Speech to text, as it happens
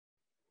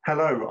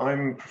Hello,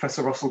 I'm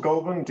Professor Russell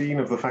Goulbourne, Dean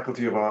of the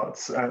Faculty of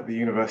Arts at the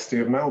University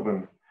of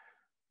Melbourne.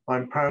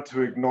 I'm proud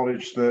to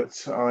acknowledge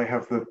that I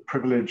have the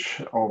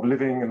privilege of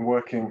living and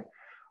working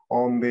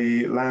on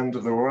the land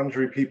of the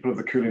Wurundjeri people of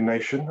the Kulin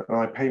Nation, and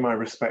I pay my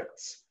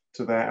respects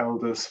to their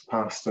elders,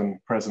 past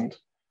and present.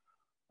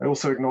 I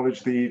also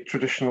acknowledge the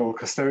traditional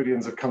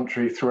custodians of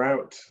country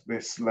throughout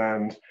this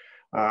land,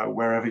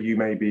 wherever you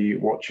may be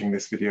watching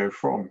this video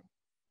from.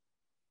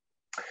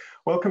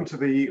 Welcome to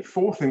the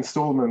fourth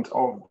installment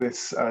of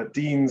this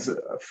Dean's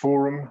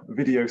Forum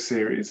video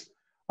series.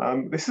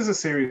 This is a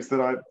series that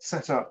I've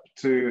set up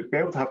to be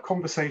able to have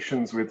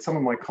conversations with some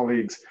of my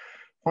colleagues,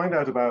 find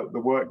out about the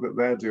work that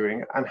they're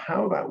doing and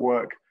how that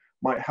work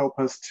might help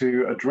us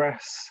to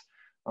address,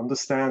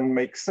 understand,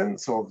 make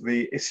sense of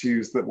the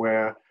issues that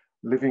we're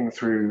living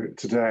through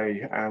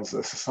today as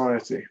a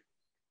society.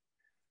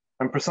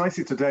 And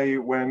precisely today,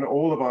 when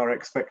all of our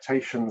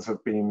expectations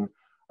have been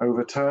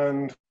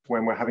overturned,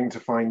 when we're having to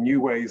find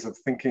new ways of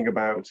thinking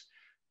about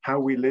how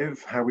we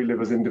live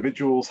as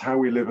individuals, how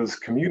we live as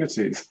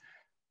communities,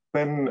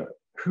 then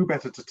who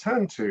better to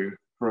turn to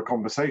for a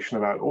conversation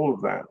about all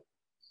of that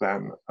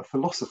than a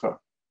philosopher?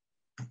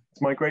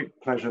 It's my great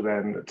pleasure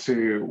then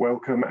to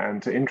welcome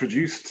and to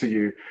introduce to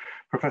you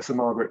Professor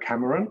Margaret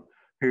Cameron,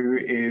 who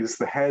is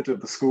the head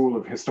of the School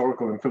of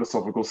Historical and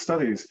Philosophical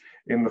Studies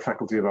in the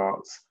Faculty of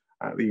Arts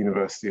at the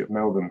University of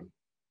Melbourne.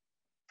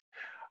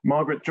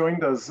 Margaret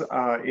joined us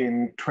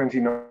in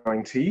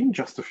 2019,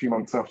 just a few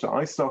months after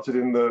I started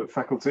in the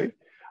faculty.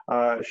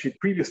 She'd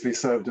previously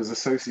served as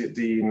Associate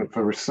Dean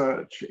for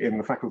Research in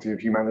the Faculty of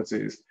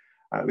Humanities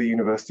at the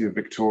University of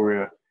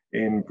Victoria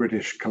in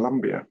British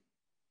Columbia.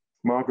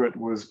 Margaret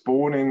was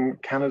born in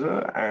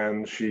Canada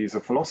and she's a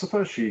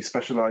philosopher. She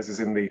specializes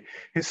in the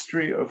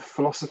history of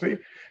philosophy,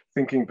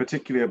 thinking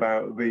particularly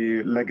about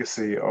the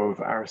legacy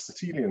of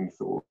Aristotelian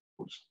thought.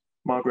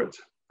 Margaret,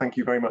 thank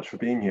you very much for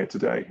being here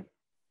today.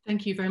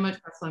 Thank you very much,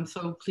 Russell. I'm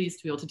so pleased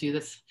to be able to do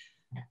this.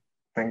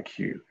 Thank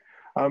you.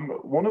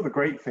 One of the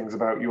great things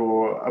about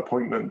your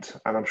appointment,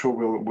 and I'm sure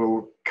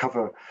we'll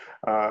cover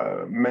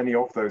many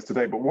of those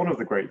today, but one of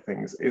the great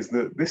things is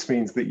that this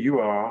means that you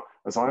are,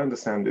 as I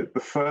understand it,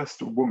 the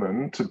first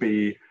woman to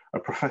be a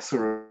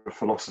professor of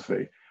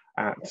philosophy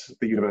at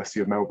the University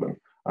of Melbourne,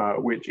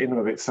 which in and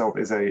of itself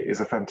is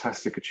a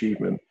fantastic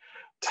achievement.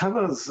 Tell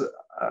us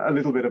a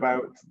little bit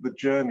about the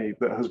journey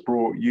that has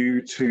brought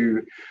you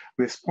to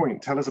this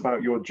point. Tell us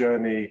about your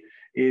journey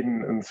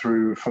in and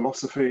through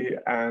philosophy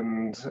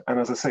and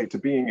as I say, to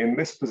being in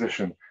this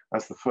position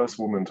as the first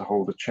woman to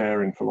hold a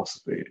chair in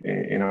philosophy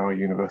in our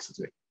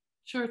university.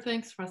 Sure,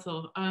 thanks,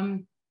 Russell.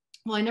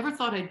 Well, I never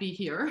thought I'd be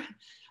here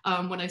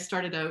when I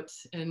started out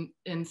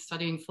in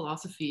studying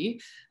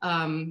philosophy.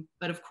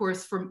 But of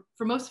course, for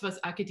most of us,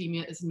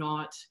 academia is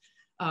not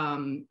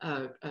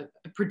a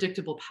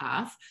predictable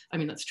path. I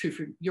mean, that's true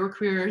for your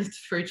career.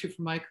 It's very true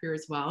for my career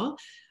as well.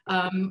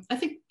 I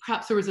think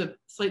perhaps there was a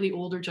slightly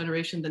older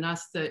generation than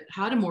us that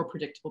had a more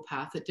predictable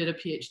path, that did a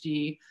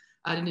PhD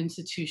at an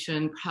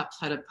institution, perhaps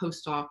had a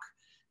postdoc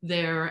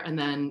there, and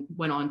then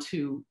went on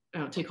to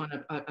take on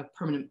a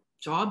permanent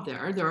job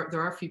there. There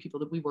are a few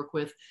people that we work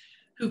with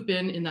who've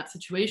been in that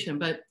situation,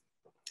 but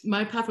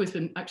my pathway's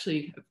been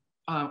actually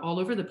all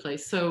over the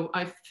place. So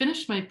I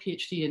finished my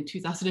PhD in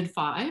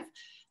 2005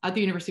 at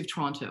the University of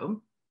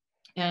Toronto.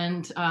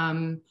 And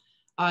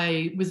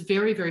I was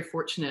very, very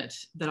fortunate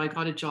that I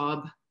got a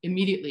job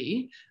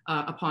immediately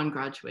upon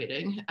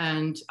graduating.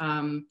 And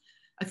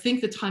I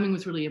think the timing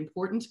was really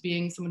important,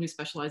 being someone who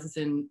specializes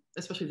in,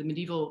 especially the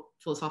medieval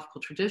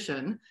philosophical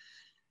tradition.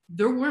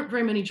 There weren't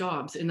very many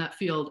jobs in that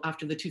field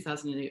after the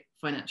 2008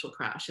 financial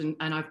crash. And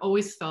I've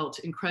always felt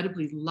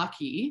incredibly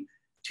lucky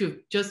to have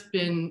just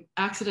been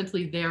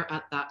accidentally there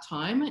at that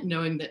time,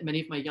 knowing that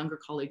many of my younger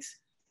colleagues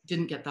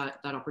didn't get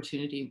that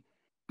opportunity.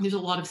 There's a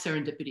lot of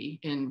serendipity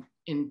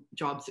in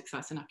job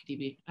success in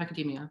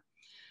academia.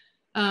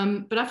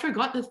 But after I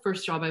got the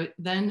first job, I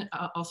then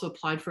also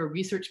applied for a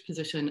research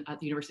position at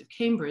the University of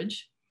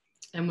Cambridge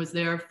and was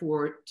there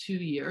for 2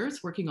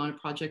 years working on a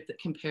project that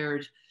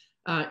compared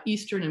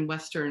Eastern and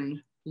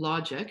Western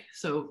logic,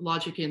 so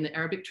logic in the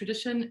Arabic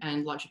tradition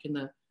and logic in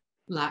the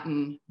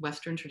Latin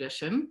Western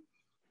tradition.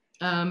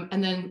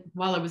 And then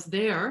while I was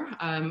there,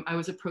 I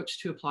was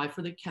approached to apply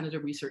for the Canada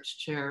Research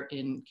Chair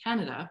in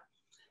Canada.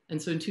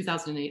 And so in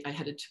 2008, I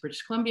headed to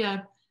British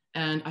Columbia,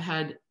 and I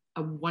had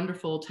a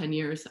wonderful 10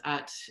 years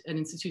at an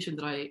institution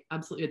that I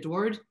absolutely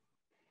adored,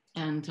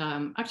 and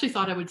actually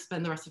thought I would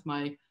spend the rest of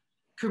my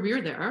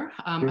career there.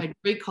 I had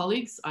great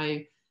colleagues.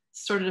 I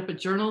started up a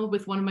journal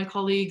with one of my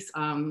colleagues.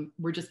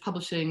 We're just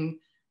publishing,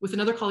 with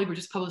another colleague, we're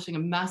just publishing a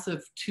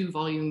massive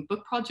 2-volume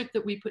book project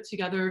that we put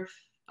together.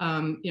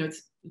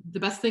 It's the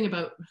best thing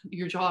about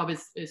your job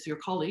is your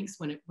colleagues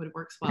when it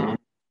works well.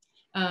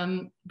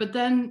 But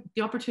then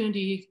the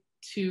opportunity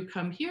to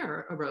come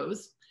here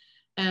arose,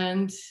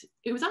 and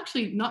it was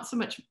actually not so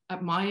much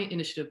at my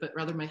initiative, but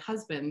rather my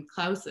husband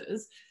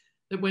Klaus's,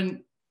 that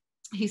when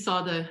he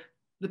saw the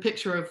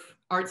picture of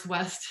Arts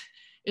West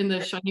in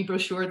the shiny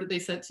brochure that they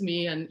sent to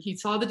me, and he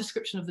saw the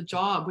description of the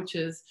job, which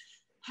is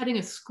heading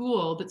a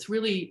school that's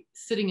really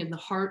sitting in the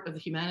heart of the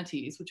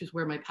humanities, which is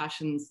where my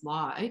passions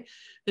lie,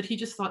 that he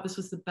just thought this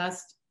was the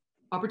best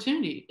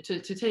opportunity to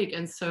take.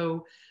 And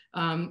so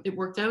it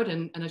worked out.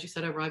 And as you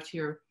said, I arrived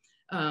here,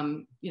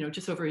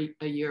 just over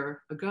a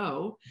year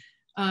ago.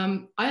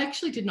 I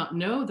actually did not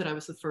know that I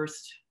was the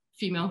first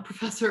female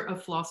professor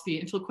of philosophy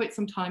until quite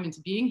some time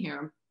into being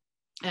here.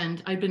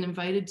 And I'd been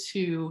invited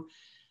to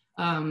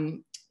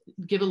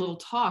give a little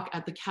talk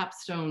at the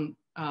capstone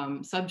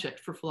subject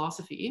for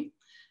philosophy.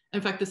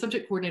 In fact, the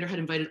subject coordinator had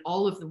invited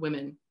all of the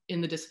women in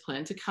the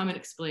discipline to come and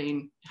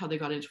explain how they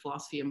got into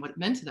philosophy and what it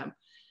meant to them.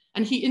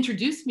 And he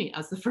introduced me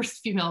as the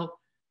first female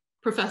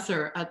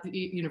professor at the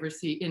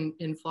university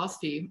in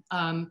philosophy,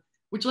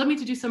 which led me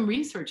to do some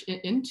research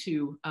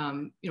into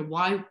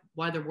why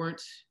there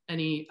weren't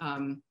any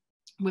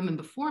women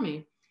before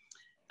me.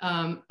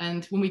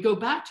 And when we go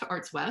back to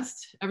Arts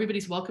West,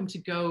 everybody's welcome to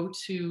go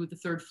to the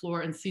third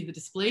floor and see the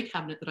display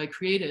cabinet that I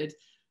created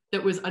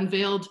that was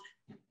unveiled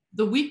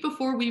the week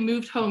before we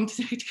moved home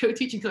to go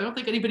teaching. So I don't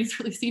think anybody's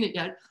really seen it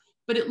yet,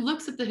 but it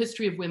looks at the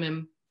history of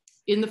women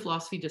in the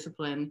philosophy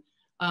discipline.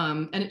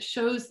 And it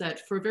shows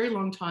that for a very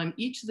long time,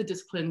 each of the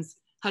disciplines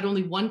had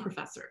only one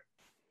professor.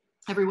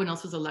 Everyone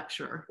else was a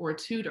lecturer or a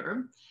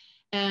tutor.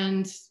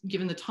 And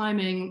given the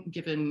timing,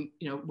 given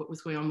what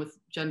was going on with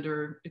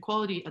gender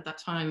equality at that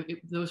time,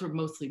 those were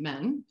mostly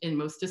men in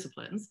most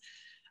disciplines.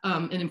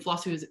 And in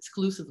philosophy, it was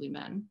exclusively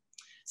men.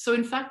 So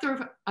in fact,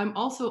 I'm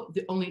also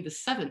only the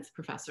 7th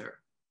professor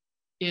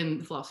in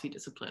the philosophy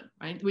discipline,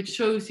 right? Which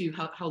shows you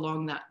how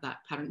long that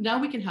pattern. Now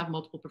we can have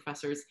multiple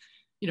professors,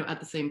 at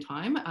the same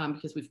time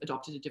because we've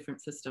adopted a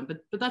different system. But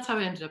that's how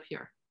I ended up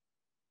here.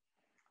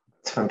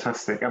 It's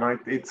fantastic, and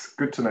it's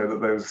good to know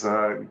that those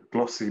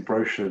glossy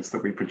brochures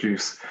that we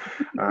produce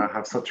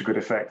have such a good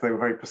effect. They were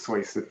very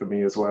persuasive for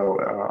me as well.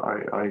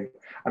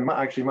 And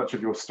actually, much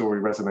of your story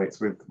resonates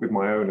with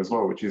my own as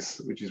well, which is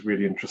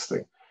really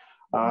interesting.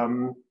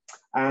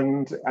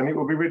 And it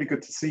will be really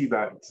good to see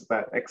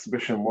that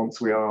exhibition once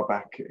we are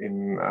back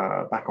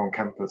on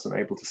campus and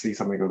able to see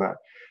something of that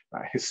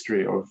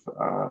history of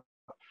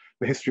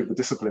the history of the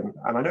discipline.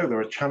 And I know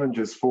there are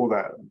challenges for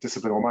that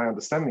discipline, or my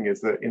understanding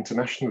is that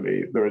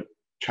internationally there are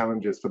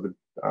challenges for the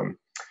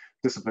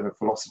discipline of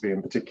philosophy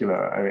in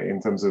particular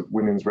in terms of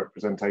women's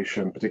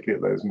representation,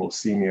 particularly at those more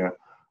senior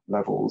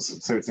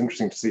levels. So it's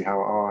interesting to see how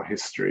our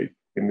history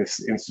in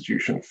this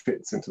institution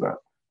fits into that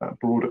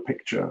broader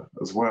picture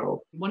as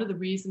well. One of the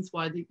reasons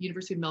why the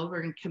University of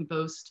Melbourne can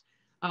boast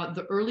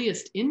the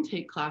earliest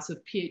intake class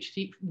of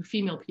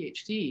female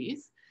PhDs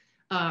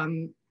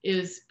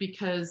is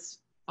because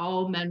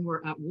all men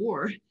were at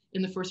war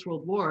in the First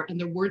World War, and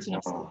there weren't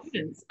enough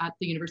students at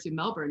the University of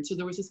Melbourne. So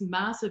there was this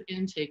massive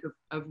intake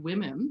of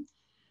women.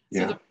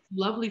 So the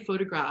lovely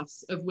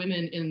photographs of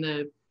women in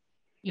the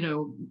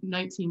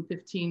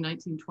 1915,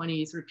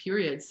 1920s sort of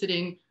period,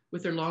 sitting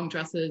with their long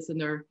dresses and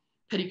their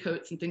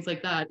petticoats and things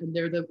like that. And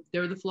they're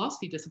the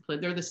philosophy discipline.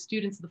 They're the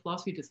students of the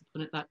philosophy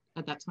discipline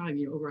at that time,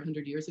 over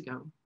 100 years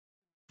ago.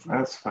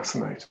 That's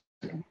fascinating.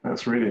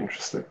 That's really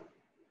interesting.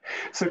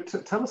 So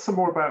tell us some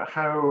more about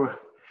how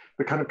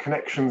the kind of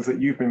connections that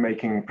you've been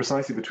making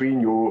precisely between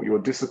your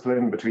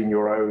discipline, between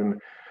your own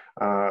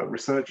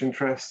research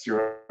interests,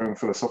 your own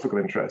philosophical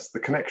interests, the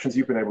connections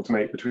you've been able to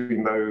make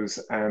between those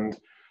and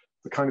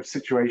the kind of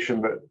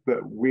situation that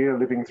we're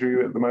living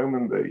through at the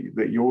moment,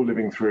 that you're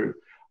living through.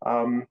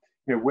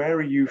 Where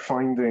are you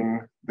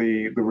finding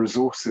the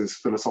resources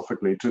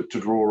philosophically to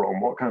draw on?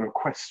 What kind of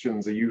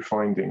questions are you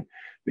finding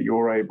that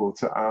you're able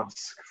to ask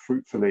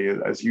fruitfully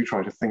as you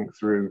try to think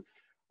through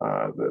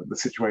the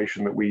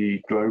situation that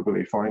we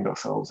globally find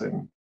ourselves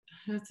in?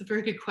 That's a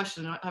very good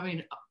question. I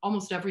mean,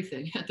 almost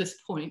everything at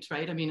this point,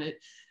 right? I mean,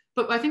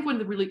 but I think one of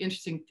the really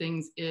interesting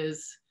things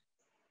is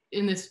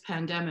in this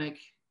pandemic,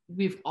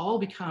 we've all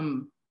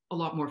become a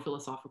lot more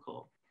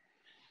philosophical.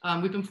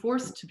 We've been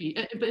forced to be,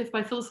 but if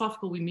by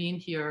philosophical we mean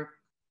here,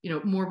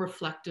 more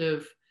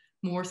reflective,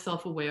 more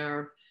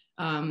self-aware,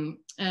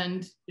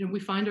 and we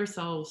find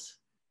ourselves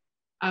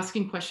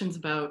asking questions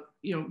about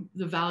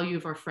the value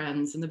of our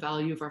friends and the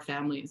value of our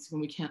families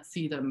when we can't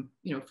see them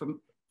from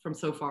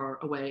so far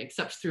away,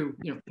 except through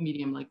a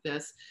medium like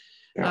this,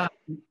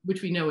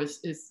 which we know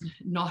is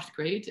not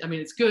great. I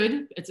mean, it's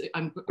good.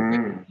 I'm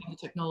grateful for the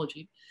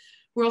technology.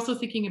 We're also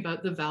thinking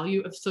about the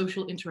value of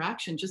social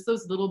interaction, just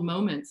those little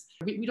moments.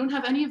 We don't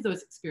have any of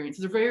those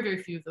experiences, or very,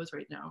 very few of those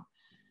right now.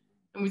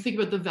 And we think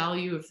about the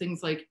value of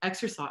things like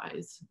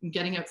exercise, and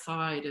getting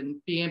outside and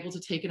being able to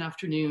take an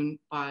afternoon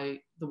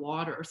by the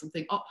water or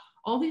something.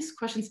 All these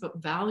questions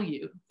about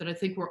value that I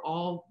think we're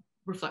all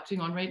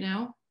reflecting on right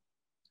now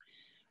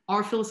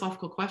are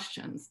philosophical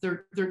questions.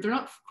 They're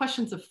not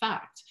questions of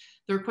fact.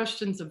 They're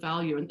questions of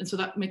value. And so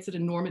that makes it a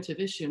normative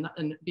issue,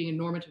 and being a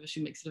normative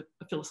issue makes it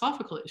a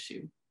philosophical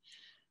issue.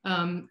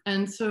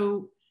 And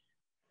so,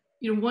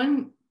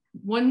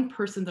 one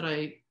person that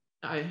I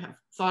have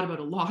thought about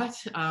a lot,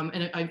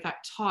 and I in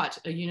fact taught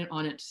a unit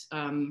on it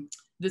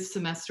this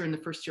semester in the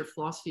first year of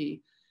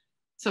philosophy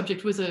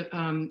subject, was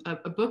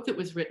a book that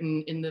was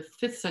written in the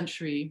 5th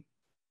century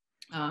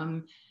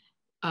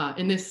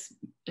in this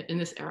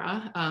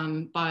era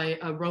by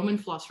a Roman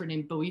philosopher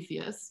named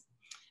Boethius.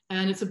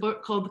 And it's a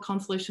book called The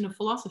Consolation of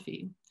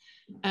Philosophy.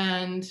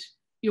 And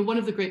one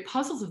of the great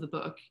puzzles of the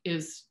book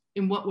is,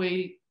 in what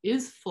way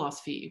is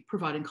philosophy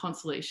providing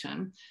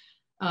consolation?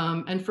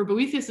 And for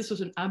Boethius, this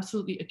was an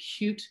absolutely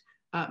acute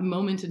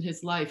moment in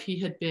his life. He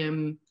had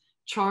been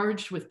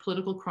charged with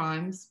political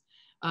crimes.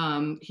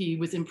 He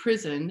was in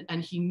prison,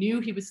 and he knew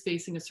he was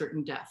facing a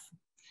certain death.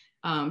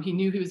 He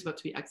knew he was about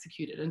to be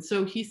executed. And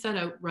so he set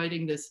out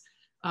writing this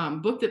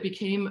book that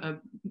became a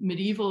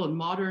medieval and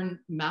modern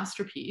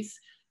masterpiece,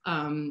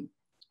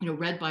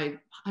 read by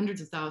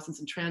hundreds of thousands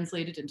and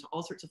translated into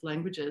all sorts of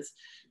languages,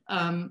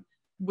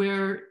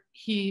 where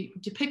he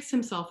depicts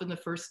himself in the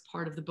first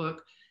part of the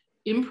book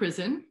in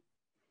prison,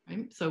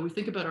 right? So we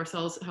think about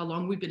ourselves, how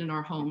long we've been in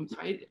our homes,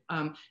 right?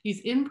 He's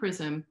in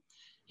prison.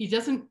 He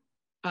doesn't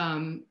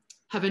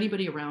have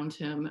anybody around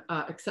him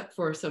except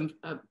for some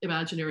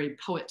imaginary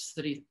poets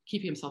that he's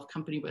keeping himself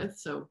company with.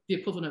 So the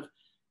equivalent of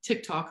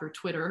TikTok or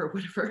Twitter or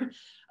whatever.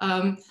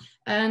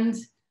 And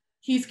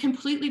he's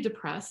completely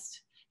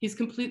depressed. He's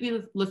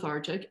completely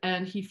lethargic,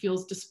 and he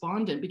feels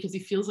despondent because he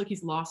feels like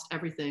he's lost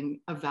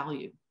everything of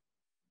value.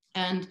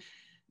 And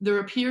there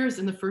appears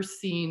in the first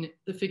scene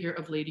the figure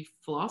of Lady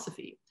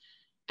Philosophy.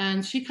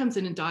 And she comes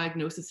in and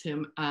diagnoses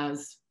him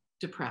as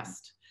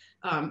depressed.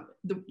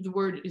 The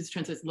word is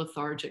translated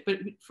lethargic, but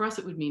for us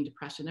it would mean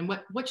depression. And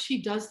what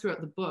she does throughout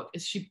the book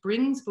is she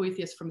brings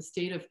Boethius from a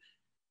state of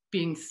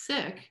being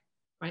sick,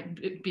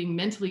 right, being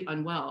mentally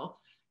unwell,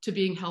 to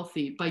being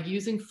healthy by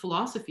using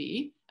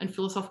philosophy and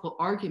philosophical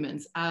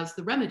arguments as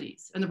the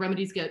remedies. And the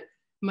remedies get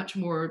much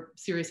more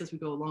serious as we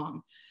go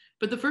along.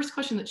 But the first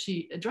question that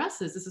she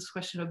addresses is this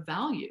question of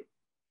value.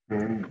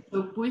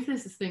 So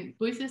Boethius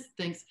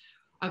thinks,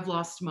 I've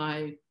lost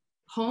my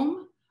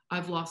home,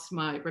 I've lost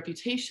my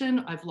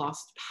reputation, I've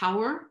lost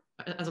power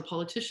as a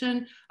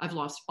politician, I've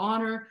lost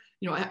honor,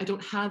 I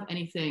don't have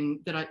anything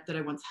that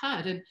I once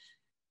had. And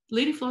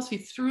Lady Philosophy,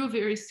 through a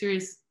very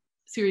series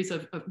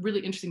of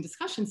really interesting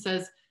discussions,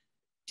 says,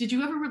 did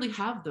you ever really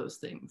have those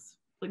things?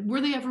 Like,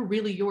 were they ever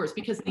really yours?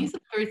 Because these are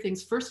the very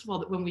things, first of all,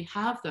 that when we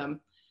have them,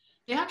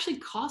 they actually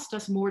cost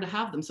us more to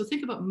have them. So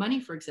think about money,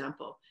 for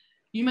example.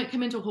 You might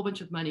come into a whole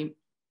bunch of money,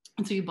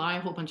 and so you buy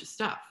a whole bunch of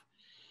stuff.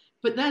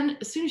 But then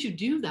as soon as you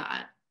do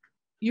that,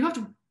 you have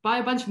to buy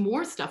a bunch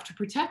more stuff to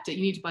protect it.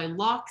 You need to buy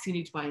locks, you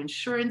need to buy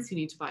insurance, you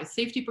need to buy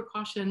safety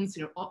precautions,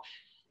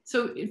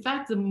 So in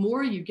fact, the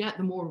more you get,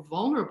 the more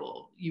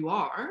vulnerable you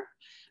are.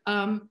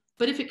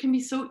 But if it can be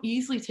so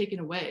easily taken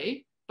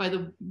away by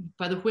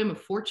the whim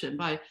of fortune,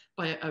 by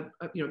a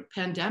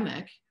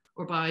pandemic,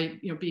 or by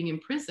being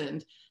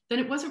imprisoned, then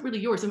it wasn't really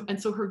yours.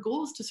 And so her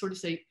goal is to sort of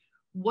say,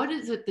 what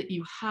is it that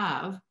you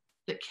have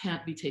that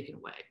can't be taken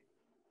away?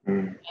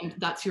 And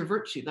that's your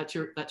virtue. That's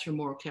your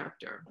moral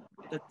character.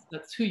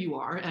 That's who you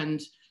are.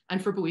 And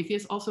for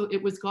Boethius, also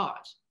it was God,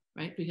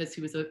 right? Because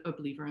he was a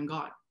believer in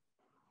God.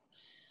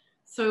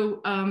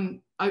 So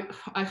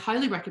I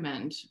highly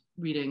recommend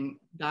reading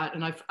that,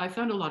 and I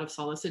found a lot of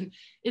solace in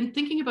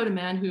thinking about a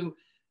man who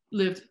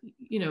lived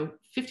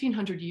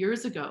 1,500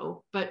 years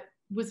ago, but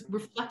was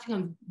reflecting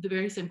on the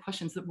very same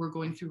questions that we're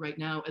going through right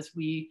now as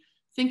we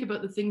think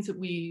about the things that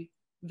we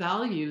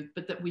value,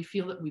 but that we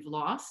feel that we've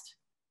lost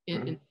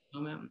in the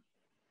moment.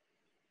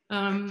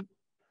 And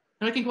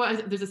I think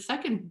there's a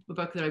second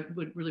book that I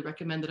would really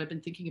recommend that I've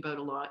been thinking about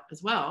a lot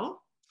as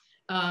well.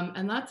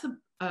 And that's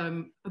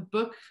a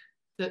book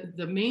that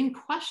the main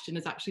question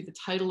is actually the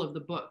title of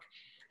the book.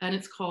 And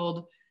it's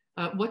called,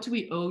 What Do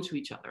We Owe to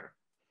Each Other?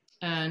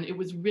 And it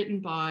was written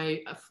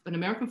by an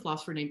American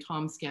philosopher named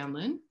Tom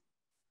Scanlon.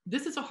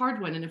 This is a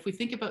hard one. And if we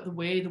think about the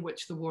way in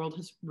which the world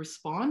has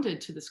responded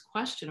to this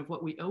question of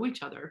what we owe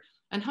each other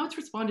and how it's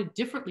responded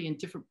differently in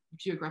different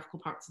geographical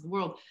parts of the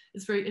world,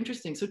 it's very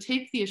interesting. So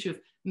take the issue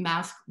of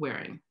mask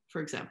wearing, for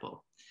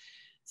example.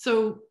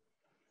 So,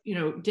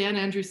 Dan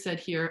Andrews said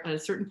here at a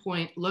certain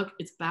point, look,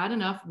 it's bad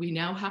enough. We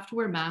now have to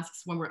wear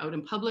masks when we're out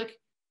in public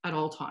at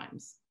all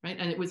times, right?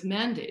 And it was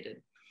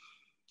mandated.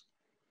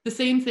 The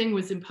same thing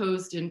was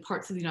imposed in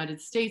parts of the United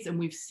States, and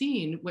we've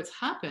seen what's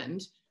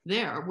happened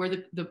there, where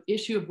the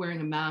issue of wearing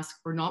a mask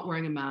or not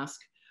wearing a mask,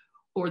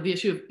 or the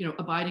issue of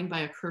abiding by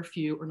a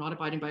curfew or not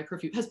abiding by a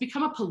curfew, has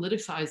become a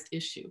politicized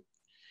issue.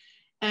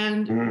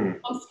 And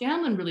what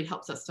Scanlon really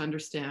helps us to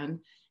understand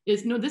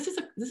is, no, this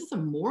is a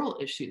moral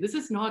issue. This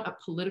is not a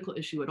political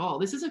issue at all.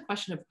 This is a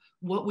question of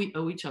what we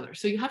owe each other.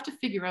 So you have to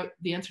figure out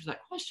the answer to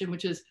that question,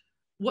 which is,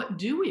 what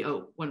do we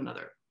owe one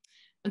another?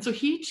 And so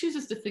he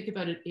chooses to think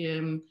about it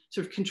in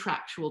sort of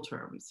contractual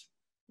terms,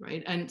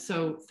 right? And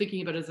so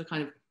thinking about it as a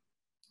kind of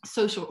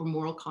social or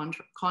moral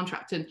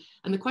contract. And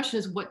the question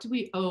is, what do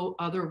we owe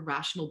other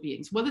rational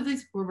beings? Whether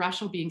these were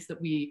rational beings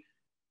that we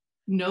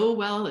know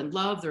well and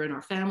love, they're in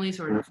our families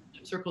or in our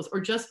circles,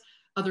 or just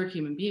other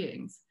human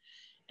beings.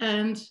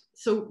 And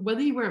so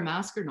whether you wear a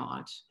mask or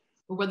not,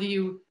 or whether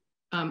you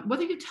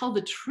tell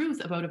the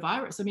truth about a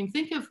virus. I mean,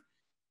 think of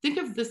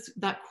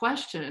that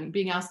question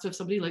being asked of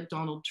somebody like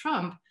Donald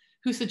Trump,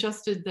 who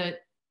suggested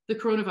that the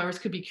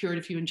coronavirus could be cured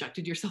if you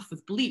injected yourself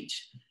with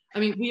bleach. I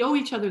mean, we owe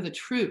each other the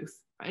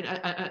truth, right,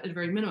 at a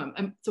very minimum.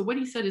 And so what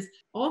he said is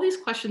all these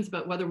questions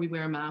about whether we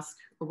wear a mask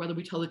or whether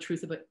we tell the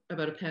truth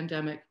about a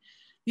pandemic,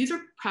 these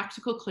are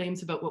practical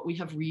claims about what we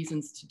have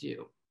reasons to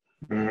do.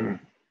 Mm.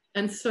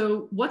 And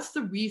so what's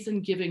the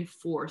reason-giving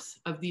force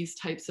of these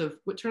types of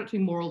what turn out to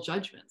be moral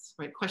judgments,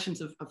 right?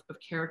 Questions of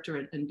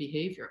character and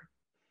behavior.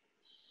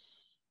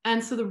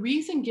 And so the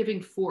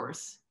reason-giving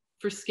force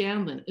for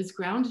Scanlon is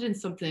grounded in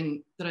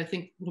something that I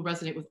think will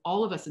resonate with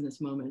all of us in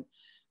this moment,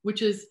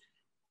 which is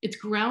it's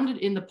grounded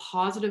in the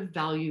positive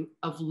value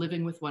of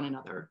living with one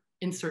another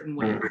in certain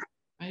ways,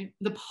 right?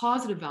 The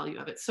positive value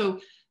of it. So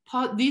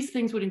these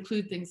things would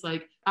include things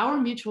like our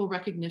mutual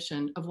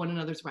recognition of one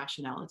another's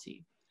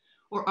rationality,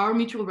 or our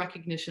mutual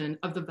recognition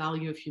of the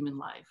value of human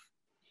life.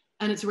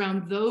 And it's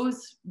around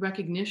those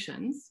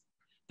recognitions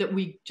that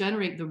we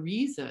generate the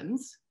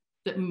reasons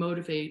that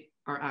motivate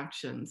our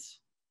actions.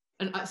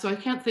 And so I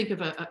can't think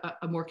of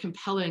a more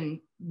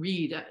compelling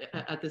read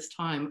at this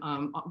time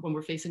when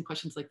we're facing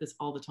questions like this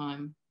all the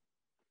time.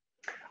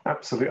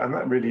 Absolutely, and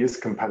that really is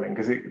compelling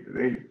because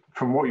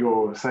from what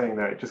you're saying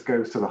there, it just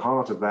goes to the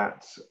heart of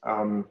that.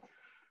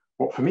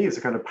 What for me is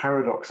a kind of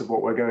paradox of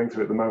what we're going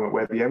through at the moment,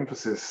 where the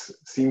emphasis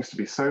seems to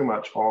be so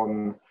much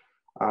on,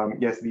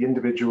 yes, the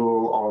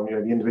individual, on the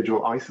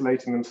individual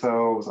isolating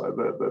themselves,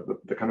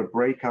 the kind of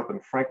breakup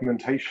and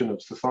fragmentation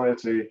of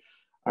society,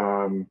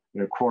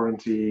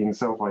 quarantine,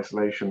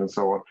 self-isolation, and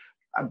so on.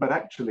 But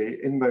actually,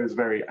 in those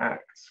very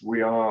acts,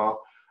 we are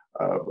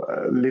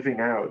living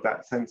out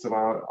that sense of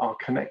our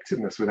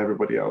connectedness with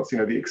everybody else.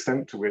 The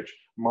extent to which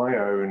my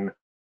own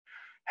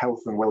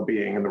health and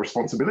well-being and the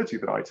responsibility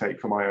that I take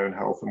for my own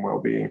health and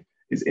well-being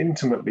is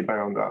intimately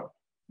bound up,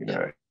 with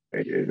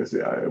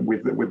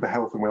the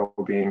health and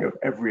well-being of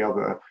every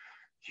other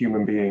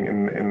human being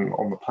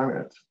on the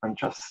planet. And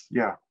just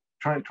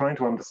trying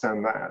to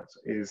understand that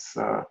is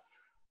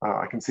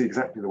I can see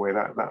exactly the way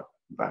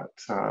that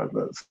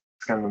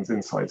Scanlon's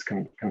insights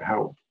can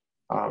help.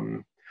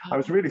 I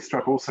was really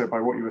struck also by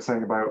what you were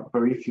saying about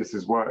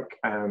Boethius's work,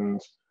 and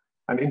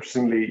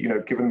interestingly,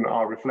 given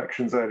our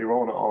reflections earlier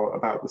on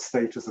about the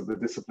status of the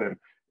discipline,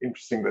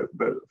 interesting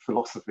that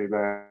philosophy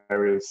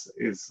there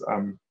is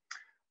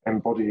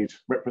embodied,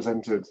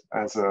 represented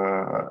as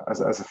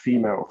a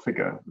female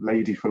figure,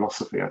 lady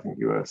philosophy, I think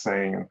you were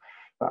saying, and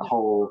that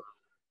whole,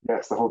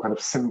 the whole kind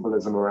of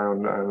symbolism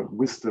around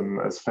wisdom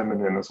as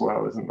feminine as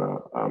well, isn't there?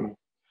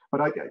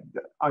 But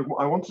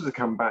I wanted to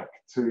come back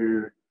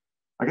to,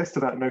 I guess, to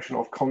that notion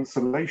of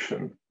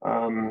consolation,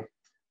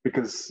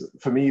 because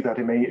for me that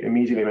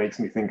immediately makes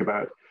me think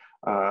about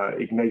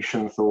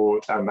Ignatian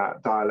thought and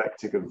that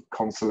dialectic of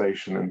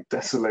consolation and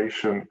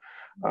desolation.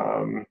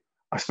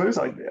 I suppose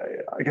I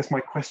guess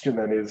my question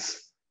then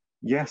is,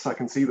 yes, I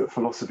can see that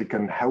philosophy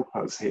can help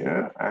us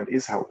here and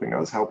is helping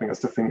us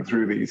to think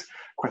through these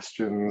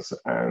questions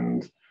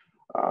and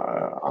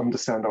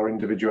understand our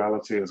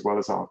individuality as well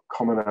as our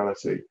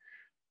commonality.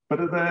 But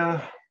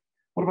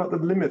what about the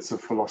limits of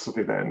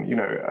philosophy then?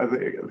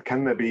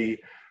 Can there be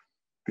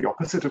the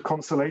opposite of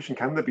consolation?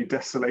 Can there be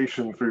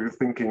desolation through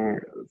thinking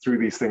through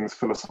these things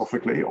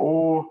philosophically?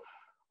 Or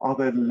are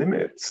there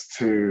limits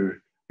to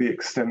the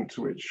extent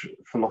to which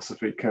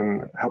philosophy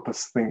can help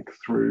us think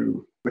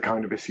through the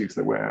kind of issues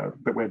that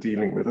we're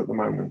dealing with at the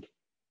moment?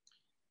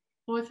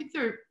 Well, I think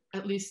there are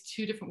at least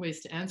two different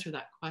ways to answer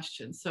that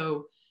question.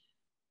 So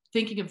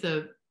thinking of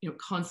the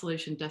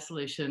consolation,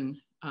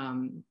 desolation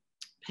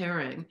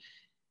pairing,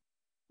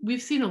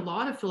 we've seen a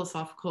lot of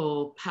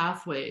philosophical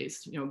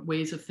pathways,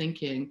 ways of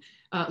thinking,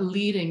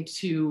 leading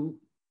to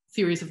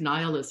theories of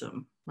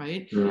nihilism,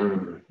 right?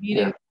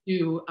 Leading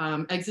to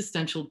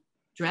existential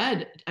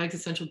dread,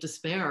 existential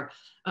despair.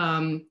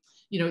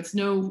 It's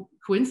no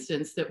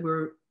coincidence that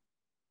we're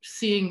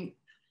seeing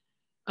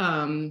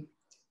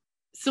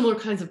similar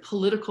kinds of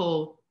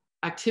political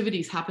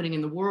activities happening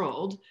in the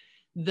world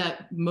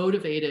that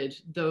motivated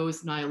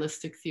those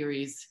nihilistic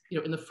theories,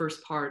 in the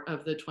first part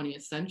of the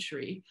 20th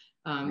century.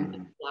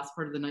 The last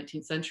part of the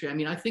 19th century. I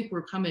mean, I think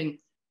we're coming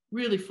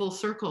really full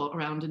circle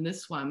around in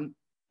this one.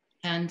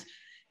 And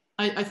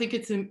I think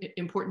it's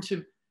important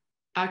to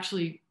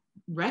actually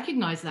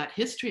recognize that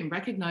history and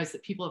recognize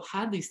that people have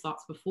had these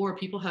thoughts before.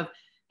 People have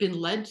been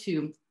led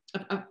to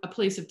a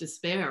place of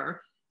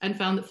despair and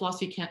found that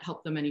philosophy can't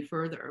help them any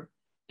further.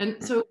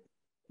 And so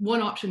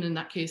one option in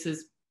that case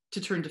is to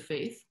turn to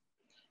faith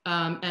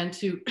and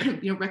to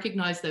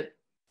recognize that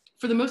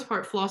for the most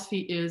part,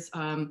 philosophy is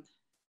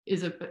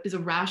a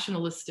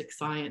rationalistic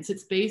science.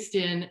 It's based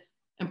in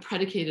and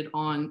predicated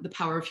on the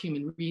power of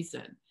human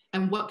reason.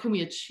 And what can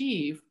we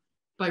achieve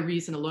by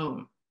reason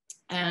alone?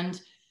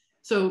 And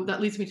so that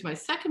leads me to my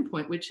second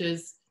point, which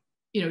is,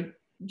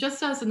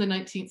 just as in the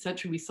 19th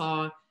century, we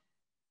saw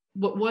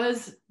what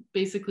was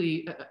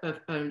basically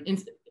an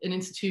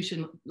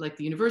institution like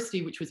the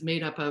university, which was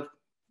made up of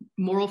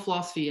moral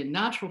philosophy and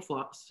natural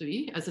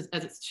philosophy as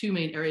its two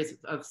main areas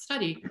of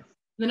study.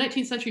 In the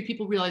 19th century,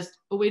 people realized,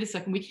 oh, wait a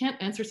second, we can't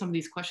answer some of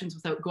these questions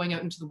without going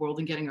out into the world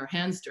and getting our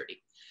hands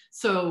dirty.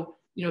 So,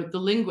 the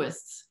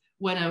linguists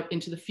went out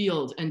into the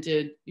field and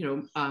did,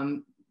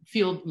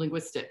 field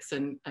linguistics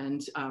and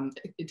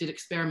it did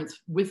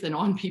experiments with and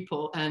on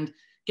people and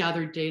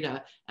gathered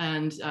data.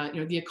 And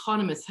the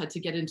economists had to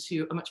get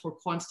into a much more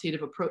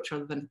quantitative approach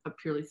rather than a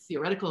purely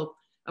theoretical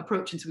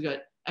approach. And so we got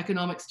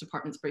economics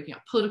departments breaking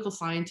up, political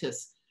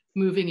scientists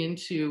moving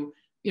into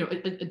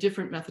a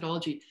different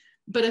methodology.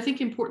 But I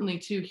think importantly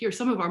too here,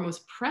 some of our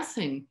most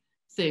pressing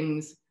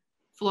things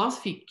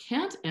philosophy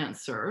can't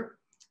answer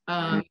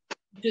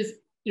is,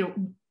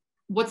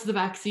 what's the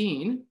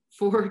vaccine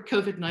for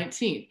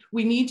COVID-19?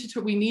 We need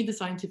the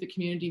scientific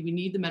community, we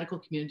need the medical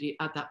community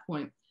at that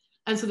point.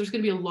 And so there's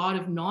going to be a lot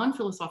of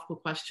non-philosophical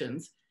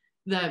questions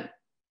that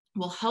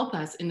will help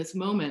us in this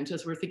moment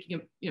as we're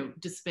thinking of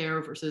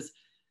despair versus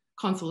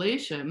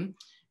consolation,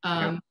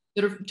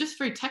 that are just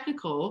very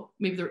technical.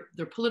 Maybe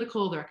they're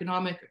political, they're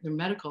economic, they're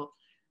medical.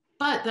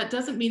 But that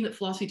doesn't mean that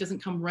philosophy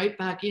doesn't come right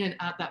back in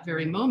at that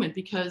very moment,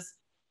 because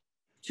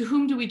to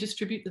whom do we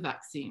distribute the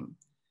vaccine?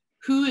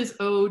 Who is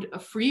owed a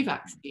free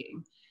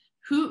vaccine?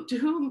 To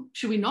whom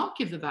should we not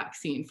give the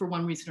vaccine for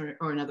one reason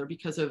or another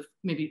because of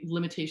maybe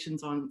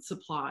limitations on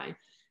supply?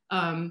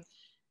 How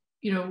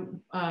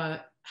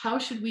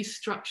should we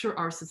structure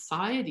our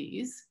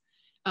societies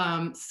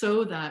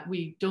so that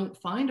we don't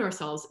find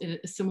ourselves in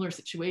a similar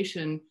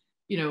situation,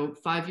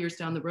 5 years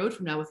down the road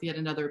from now with yet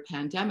another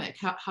pandemic?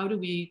 How do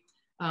we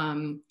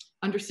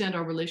understand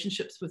our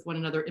relationships with one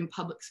another in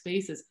public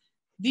spaces?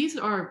 These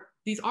are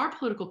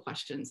political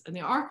questions, and they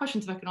are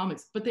questions of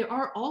economics, but they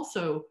are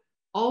also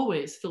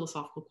always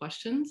philosophical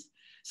questions.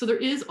 So there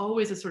is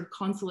always a sort of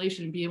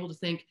consolation and be able to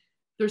think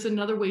there's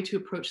another way to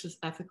approach this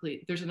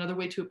ethically. There's another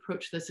way to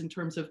approach this in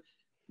terms of,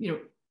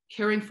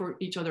 caring for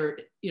each other,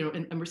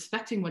 and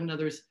respecting one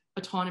another's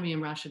autonomy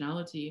and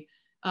rationality.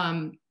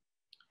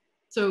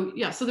 So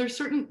there are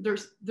certain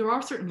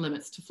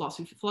limits to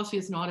philosophy. Philosophy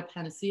is not a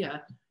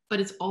panacea, but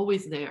it's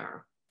always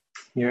there.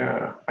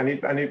 Yeah, and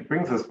it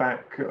brings us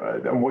back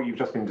on what you've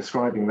just been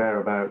describing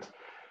there about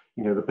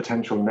the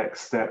potential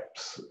next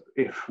steps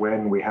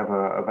when we have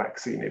a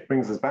vaccine. It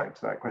brings us back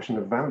to that question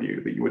of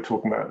value that you were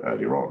talking about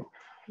earlier on.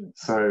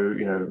 So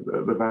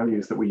the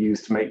values that we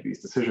use to make these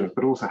decisions,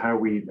 but also how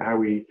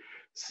we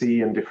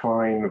see and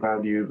define the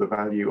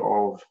value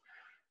of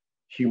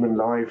human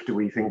life. Do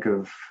we think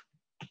of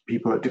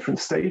people at different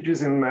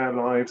stages in their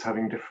lives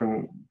having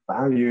different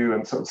value?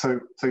 And so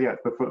yeah,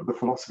 the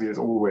philosophy is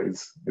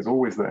always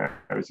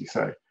there, as you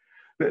say.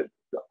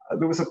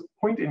 There was a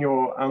point in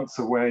your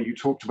answer where you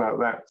talked about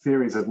that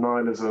theories of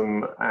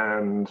nihilism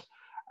and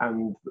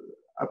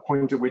a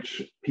point at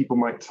which people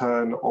might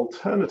turn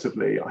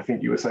alternatively, I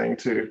think you were saying,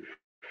 to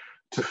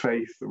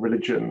faith,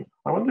 religion.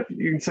 I wonder if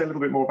you can say a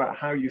little bit more about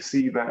how you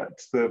see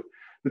that, the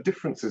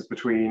differences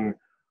between,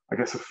 I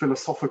guess, a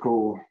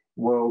philosophical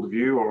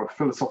worldview or a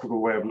philosophical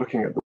way of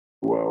looking at the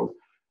world,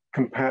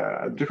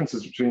 compare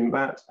differences between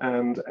that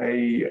and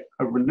a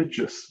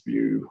religious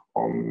view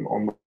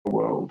on the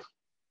world.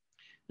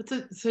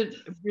 It's a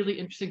really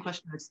interesting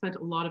question. I've spent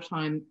a lot of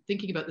time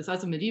thinking about this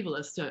as a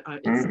medievalist.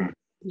 It's something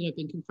I've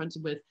been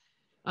confronted with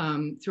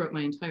throughout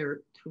my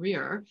entire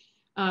career.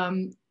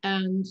 And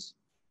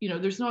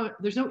there's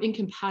no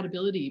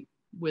incompatibility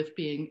with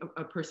being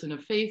a person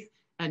of faith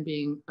and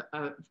being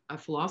a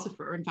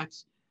philosopher. In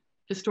fact,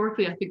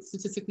 historically, I think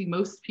statistically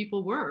most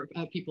people were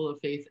people of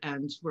faith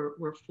and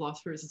were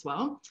philosophers as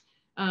well.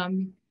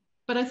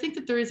 But I think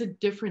that there is a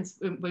difference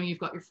when you've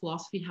got your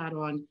philosophy hat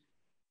on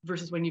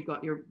versus when you've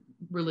got your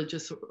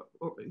religious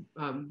or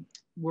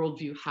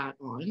worldview hat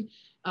on,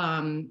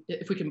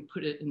 if we can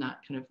put it in that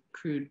kind of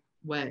crude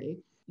way.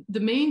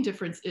 The main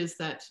difference is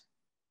that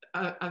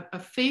a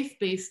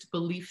faith-based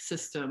belief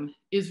system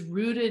is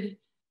rooted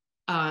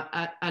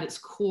at its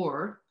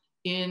core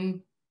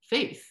in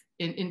faith,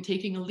 in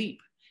taking a leap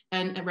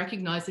and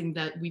recognizing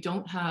that we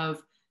don't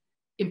have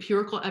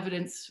empirical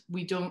evidence,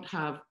 we don't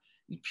have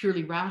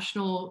purely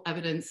rational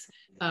evidence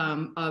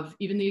of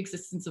even the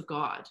existence of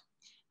God.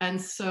 And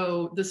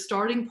so the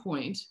starting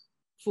point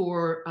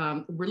for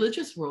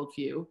religious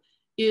worldview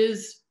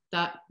is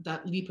that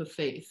leap of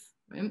faith,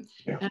 right?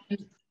 Yeah.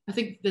 And I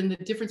think then the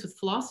difference with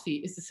philosophy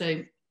is to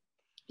say,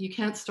 you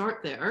can't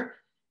start there.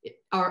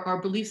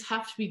 Our beliefs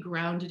have to be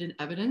grounded in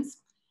evidence,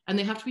 and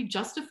they have to be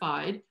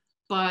justified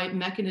by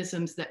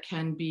mechanisms that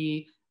can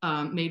be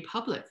made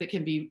public, that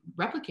can be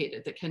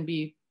replicated, that can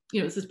be,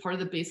 this is part of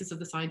the basis of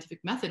the scientific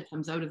method,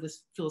 comes out of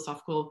this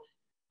philosophical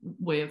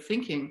way of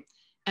thinking.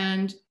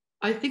 And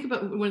I think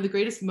about one of the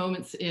greatest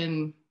moments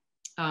in,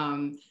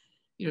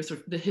 sort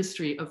of the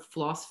history of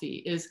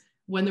philosophy is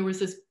when there was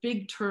this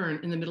big turn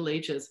in the Middle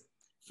Ages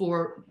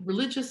for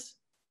religious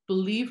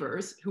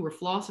believers who were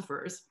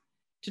philosophers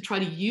to try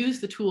to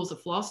use the tools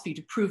of philosophy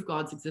to prove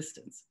God's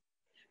existence,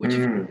 which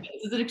is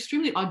an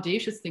extremely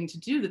audacious thing to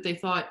do, that they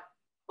thought,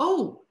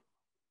 oh,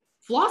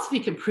 philosophy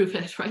can prove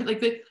it, right?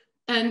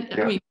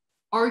 I mean,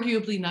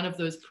 arguably none of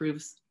those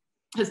proofs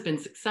has been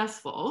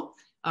successful.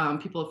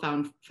 People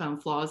have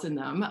found flaws in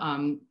them.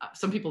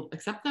 Some people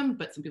accept them,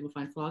 but some people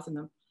find flaws in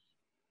them.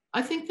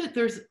 I think that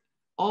there's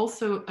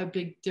also a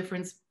big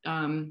difference,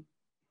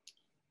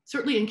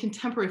 certainly in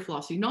contemporary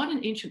philosophy, not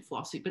in ancient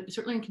philosophy, but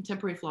certainly in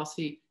contemporary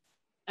philosophy,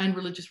 and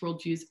religious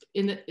worldviews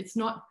in that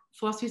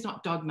philosophy is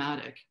not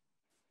dogmatic.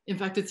 In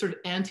fact, it's sort of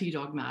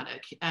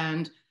anti-dogmatic,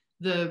 and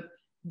the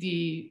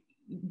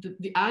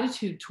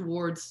attitude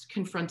towards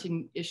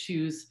confronting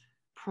issues,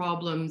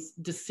 problems,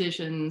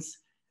 decisions,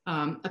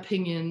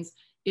 opinions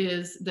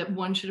is that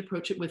one should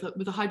approach it with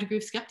a high degree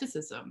of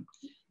skepticism.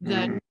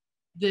 That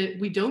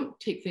we don't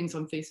take things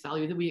on face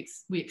value. That we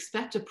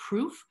expect a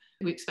proof.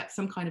 We expect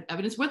some kind of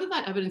evidence. Whether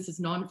that evidence is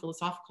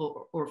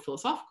non-philosophical or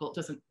philosophical, it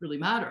doesn't really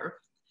matter.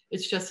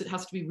 It's just it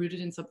has to be rooted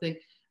in something.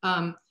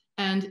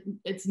 And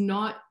it's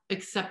not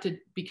accepted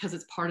because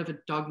it's part of a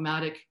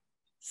dogmatic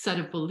set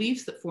of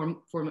beliefs that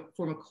form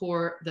a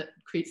core that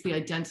creates the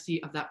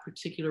identity of that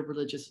particular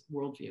religious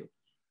worldview.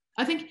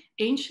 I think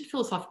ancient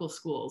philosophical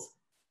schools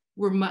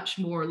were much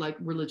more like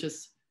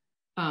religious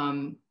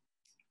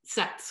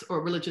sects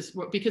or religious,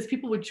 because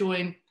people would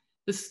join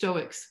the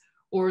Stoics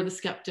or the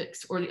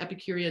skeptics or the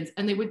Epicureans,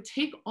 and they would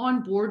take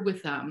on board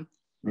with them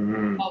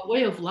a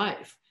way of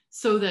life,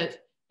 so that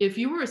if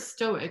you were a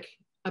Stoic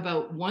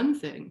about one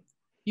thing,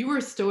 you were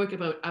a Stoic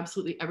about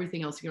absolutely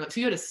everything else in your life.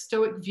 So you had a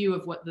Stoic view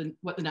of what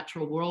the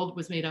natural world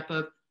was made up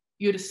of.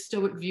 You had a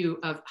Stoic view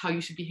of how you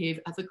should behave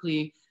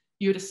ethically.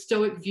 You had a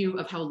Stoic view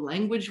of how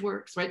language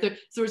works, right? So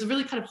there was a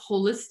really kind of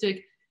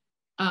holistic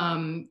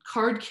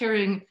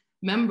card-carrying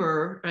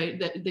member, right,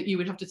 that you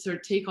would have to sort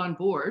of take on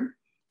board.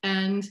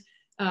 And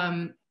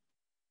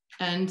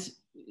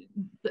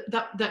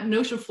that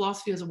notion of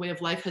philosophy as a way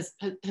of life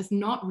has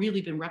not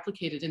really been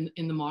replicated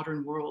in the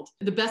modern world.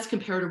 The best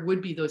comparator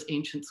would be those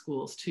ancient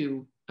schools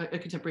to a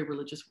contemporary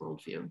religious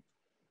worldview.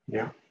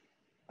 Yeah,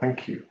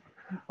 thank you.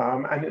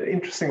 And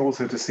interesting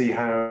also to see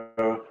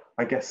how,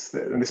 I guess,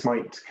 and this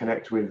might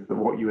connect with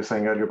what you were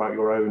saying earlier about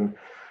your own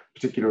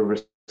particular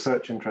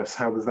research interests,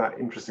 how there's that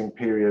interesting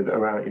period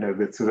around,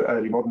 the sort of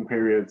early modern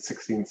period,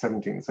 16th,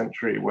 17th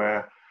century,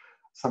 where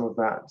some of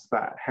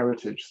that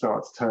heritage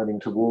starts turning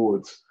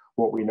towards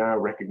what we now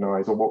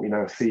recognize or what we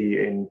now see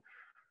in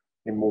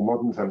more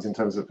modern terms, in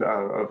terms of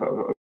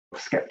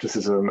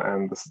skepticism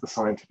and the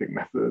scientific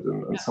method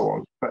and so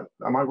on. But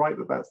am I right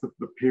that that's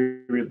the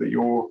period that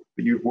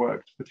you've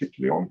worked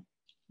particularly on?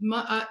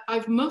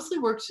 I've mostly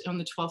worked on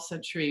the 12th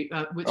century,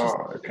 which is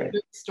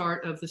the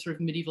start of the sort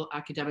of medieval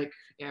academic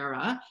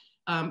era,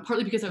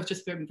 partly because I was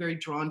just very, very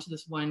drawn to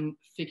this one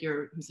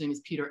figure whose name is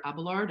Peter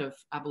Abelard of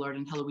Abelard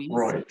and Heloise.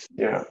 Right,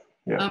 yeah.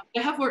 Yeah.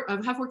 I have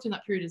worked in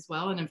that period as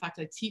well, and in fact,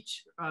 I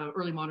teach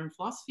early modern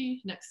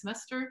philosophy next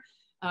semester.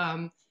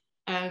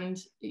 And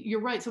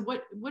you're right. So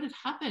what had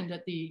happened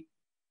these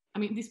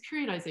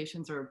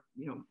periodizations are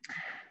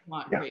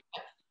not great,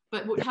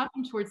 but what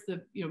happened towards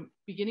the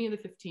beginning of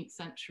the 15th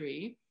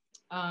century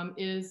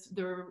is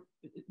there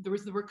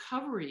was the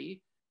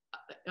recovery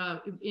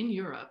in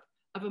Europe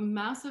of a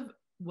massive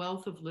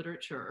wealth of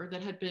literature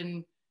that had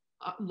been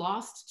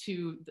lost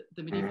to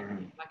the medieval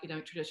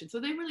academic tradition. So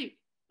they really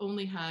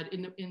only had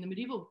in the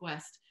medieval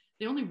West,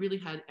 they only really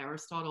had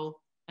Aristotle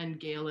and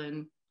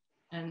Galen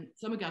and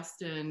some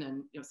Augustine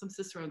and some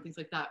Cicero and things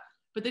like that.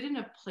 But they didn't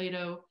have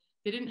Plato.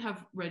 They didn't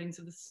have writings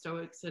of the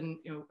Stoics and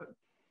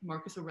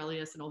Marcus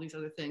Aurelius and all these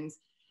other things.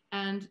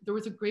 And there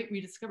was a great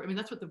rediscovery. I mean,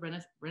 that's what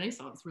the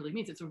Renaissance really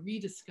means. It's a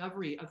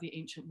rediscovery of the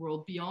ancient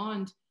world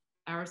beyond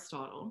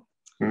Aristotle.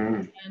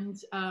 And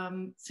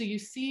so you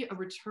see a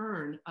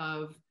return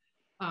of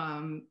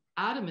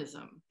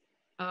atomism,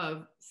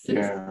 of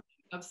cynicism,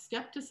 of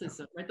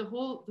skepticism, right? The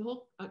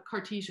whole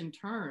Cartesian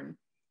turn,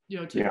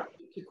 to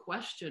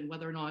question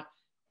whether or not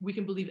we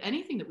can believe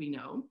anything that we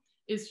know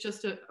is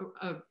just a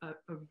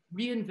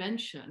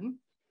reinvention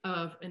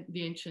of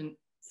the ancient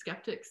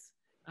skeptics'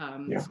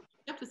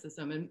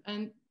 skepticism,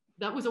 and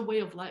that was a way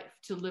of life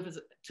to live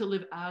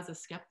as a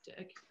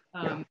skeptic.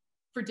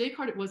 For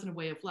Descartes, it wasn't a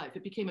way of life;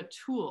 it became a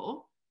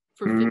tool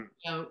for figuring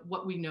out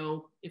what we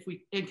know,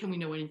 can we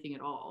know anything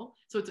at all.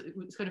 So it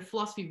was kind of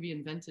philosophy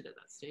reinvented at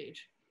that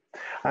stage.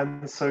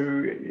 And so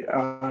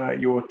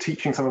you're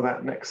teaching some of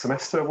that next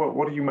semester.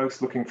 What are you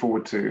most looking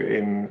forward to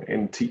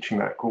in teaching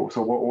that course,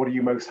 or what are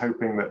you most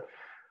hoping that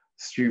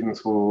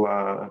students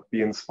will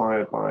be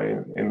inspired by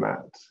in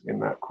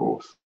that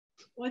course?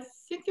 Well, I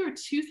think there are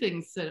two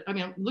things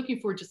I'm looking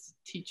forward just to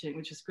teaching,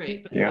 which is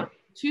great. But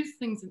two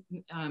things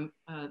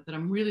that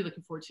I'm really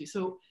looking forward to.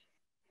 So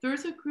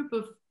there's a group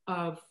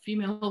of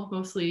female,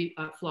 mostly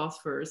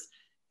philosophers,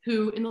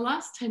 who in the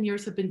last 10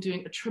 years have been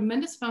doing a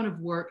tremendous amount of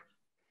work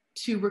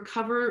to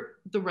recover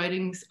the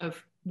writings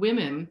of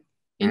women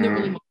in the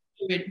early modern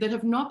period that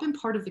have not been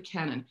part of the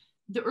canon.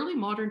 The early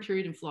modern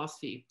period in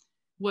philosophy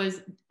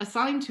was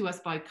assigned to us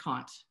by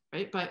Kant,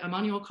 right? By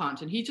Immanuel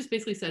Kant. And he just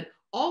basically said,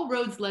 all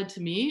roads led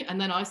to me, and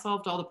then I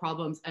solved all the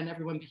problems and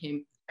everyone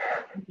became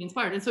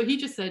inspired. And so he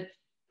just said,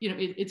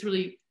 it's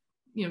really,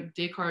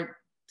 Descartes,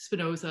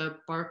 Spinoza,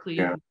 Berkeley,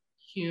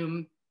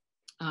 Hume,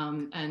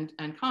 and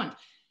Kant.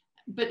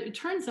 But it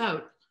turns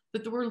out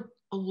that there were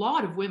a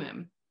lot of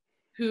women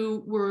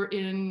who were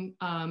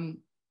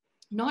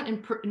not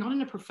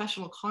in a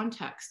professional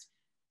context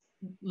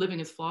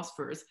living as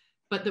philosophers,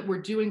 but that were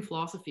doing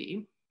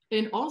philosophy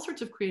in all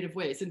sorts of creative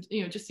ways. And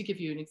just to give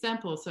you an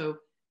example, so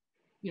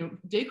you know,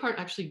 Descartes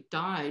actually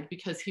died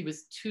because he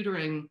was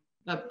tutoring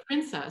a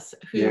princess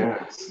who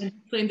Yes.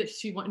 claimed that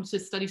she wanted to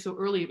study so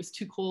early it was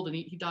too cold, and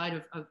he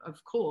died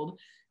of cold.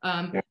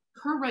 Yeah.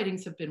 Her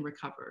writings have been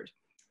recovered.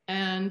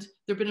 And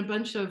there have been a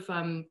bunch of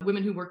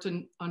women who worked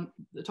on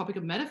the topic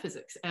of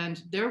metaphysics,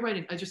 and their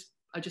writing, I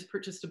just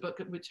purchased a book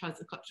which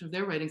has a collection of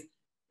their writings.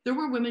 There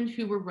were women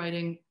who were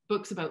writing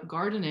books about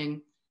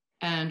gardening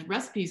and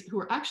recipes who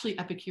were actually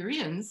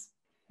Epicureans,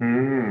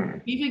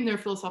 weaving their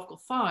philosophical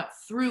thought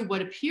through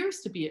what appears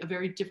to be a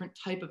very different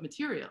type of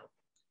material,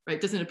 right?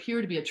 It doesn't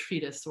appear to be a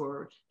treatise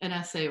or an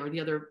essay or the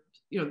other,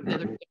 you know, the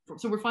other.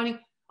 So we're finding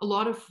a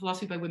lot of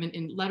philosophy by women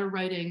in letter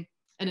writing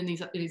and in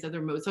these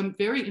other modes. So I'm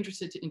very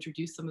interested to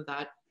introduce some of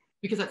that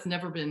because that's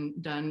never been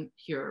done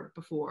here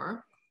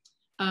before.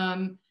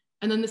 And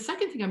then the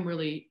second thing I'm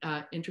really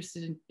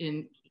interested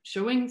in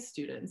showing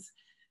students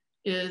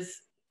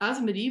is, as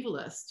a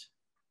medievalist,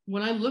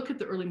 when I look at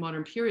the early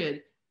modern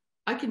period,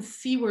 I can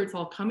see where it's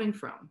all coming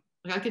from.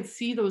 Like I can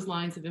see those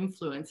lines of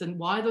influence and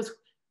why those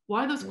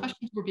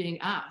questions were being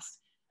asked.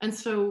 And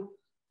so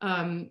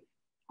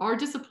our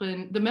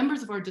discipline, the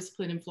members of our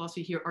discipline in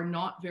philosophy here are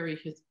not very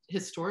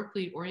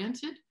historically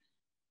oriented.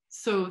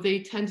 So they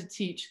tend to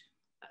teach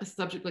a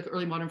subject like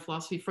early modern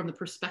philosophy from the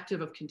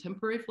perspective of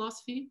contemporary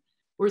philosophy.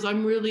 Whereas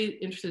I'm really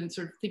interested in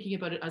sort of thinking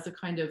about it as a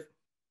kind of,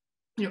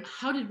 you know,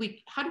 how did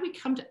we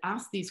come to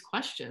ask these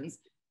questions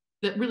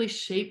that really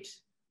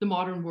shaped the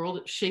modern world?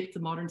 It shaped the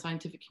modern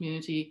scientific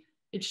community.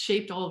 It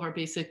shaped all of our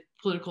basic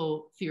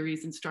political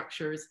theories and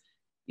structures.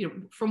 You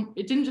know,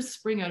 it didn't just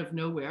spring out of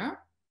nowhere.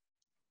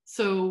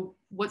 So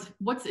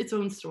what's its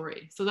own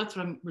story? So that's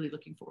what I'm really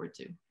looking forward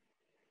to.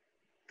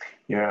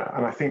 Yeah,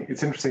 and I think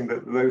it's interesting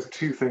that those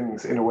two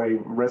things, in a way,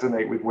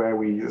 resonate with where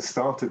we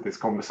started this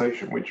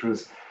conversation, which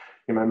was,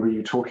 remember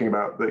you talking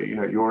about the, you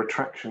know, your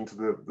attraction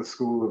to the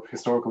School of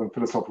Historical and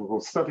Philosophical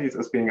Studies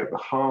as being at the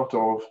heart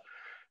of,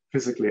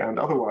 physically and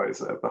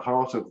otherwise, at the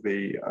heart of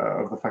the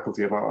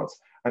Faculty of Arts.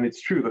 And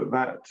it's true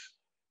that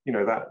you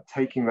know, that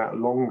taking that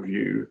long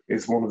view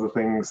is one of the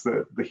things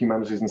that the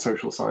humanities and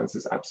social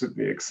sciences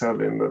absolutely excel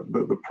in. That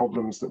the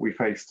problems that we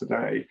face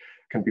today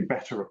can be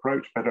better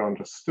approached, better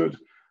understood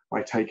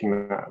by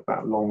taking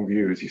that long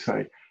view, as you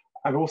say.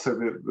 And also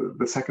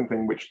the second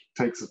thing, which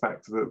takes us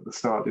back to the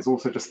start, is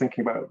also just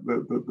thinking about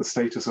the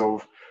status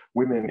of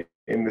women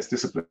in this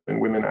discipline,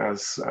 women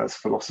as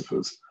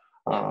philosophers.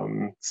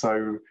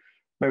 So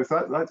no,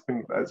 that's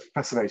been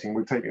fascinating.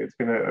 It's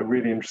been a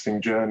really interesting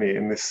journey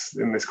in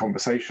this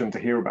conversation to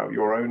hear about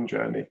your own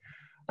journey,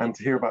 and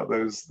to hear about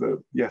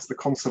the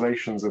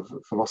consolations of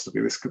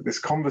philosophy. This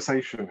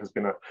conversation has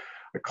been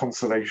a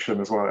consolation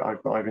as well.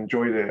 I've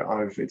enjoyed it.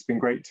 It's been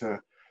great to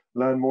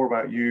learn more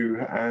about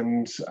you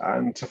and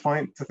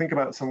to think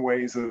about some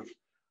ways of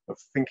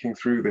thinking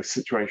through this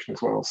situation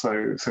as well.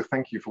 So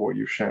thank you for what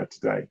you've shared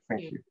today.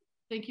 Thank you.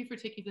 Thank you for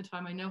taking the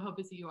time. I know how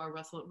busy you are,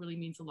 Russell. It really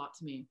means a lot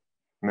to me.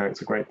 No,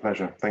 it's a great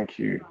pleasure. Thank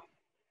you.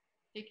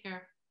 Take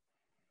care.